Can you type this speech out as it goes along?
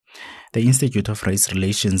The Institute of Race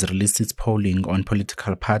Relations released its polling on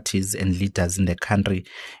political parties and leaders in the country,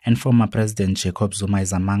 and former President Jacob Zuma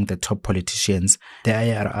is among the top politicians. The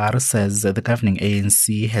IRR says the governing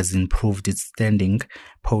ANC has improved its standing,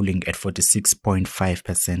 polling at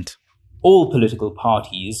 46.5%. All political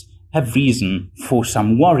parties have reason for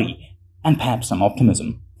some worry and perhaps some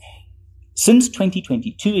optimism. Since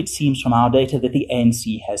 2022, it seems from our data that the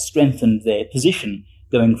ANC has strengthened their position,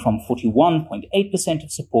 going from 41.8%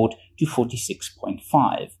 of support to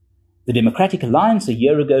 46.5%. The Democratic Alliance a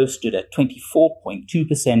year ago stood at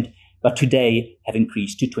 24.2%, but today have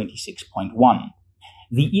increased to 26.1%.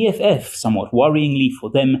 The EFF, somewhat worryingly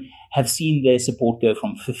for them, have seen their support go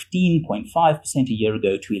from 15.5% a year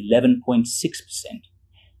ago to 11.6%.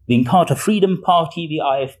 The Inkatha Freedom Party, the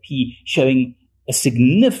IFP, showing a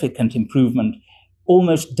significant improvement,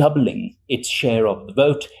 almost doubling its share of the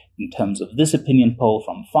vote in terms of this opinion poll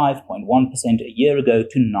from 5.1% a year ago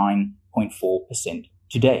to 9.4%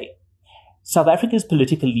 today. South Africa's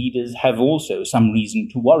political leaders have also some reason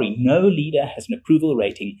to worry. No leader has an approval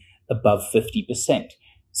rating above 50%.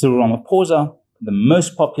 Cyril Ramaphosa, the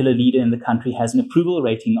most popular leader in the country, has an approval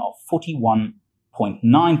rating of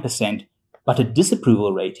 41.9%, but a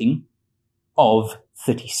disapproval rating of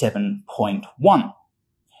 37.1%.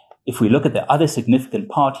 If we look at the other significant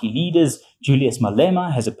party leaders, Julius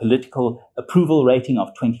Malema has a political approval rating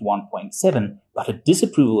of 21.7%, but a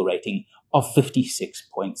disapproval rating of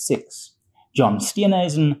 56.6%. John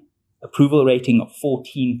Steenhuisen, approval rating of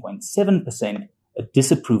 14.7%, a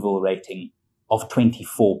disapproval rating of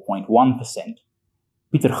 24.1%.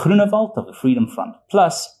 Peter Groenewald of the Freedom Front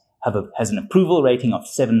Plus has an approval rating of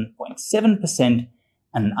 7.7%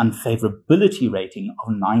 and an unfavorability rating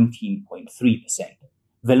of 19.3%.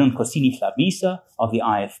 Nkosini Hlabisa of the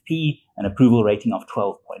IFP, an approval rating of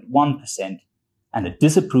 12.1% and a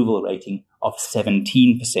disapproval rating of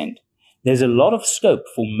 17%. There's a lot of scope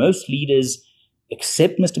for most leaders,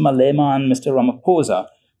 except Mr. Malema and Mr. Ramaphosa,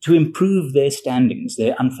 to improve their standings.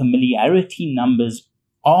 Their unfamiliarity numbers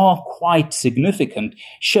are quite significant,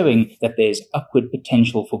 showing that there's upward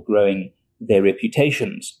potential for growing their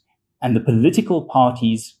reputations. And the political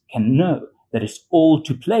parties can know that it's all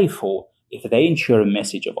to play for if they ensure a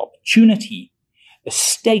message of opportunity, a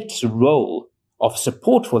state's role of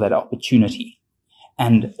support for that opportunity,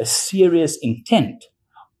 and a serious intent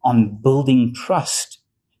on building trust,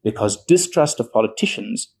 because distrust of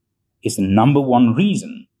politicians is the number one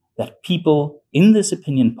reason that people in this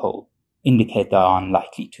opinion poll indicate they are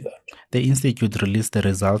unlikely to vote. The Institute released the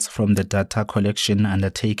results from the data collection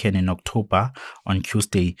undertaken in October on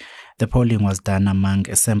Tuesday. The polling was done among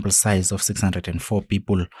a sample size of 604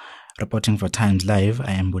 people. Reporting for Times Live,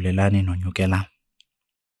 I am Bulelani Nonyukela.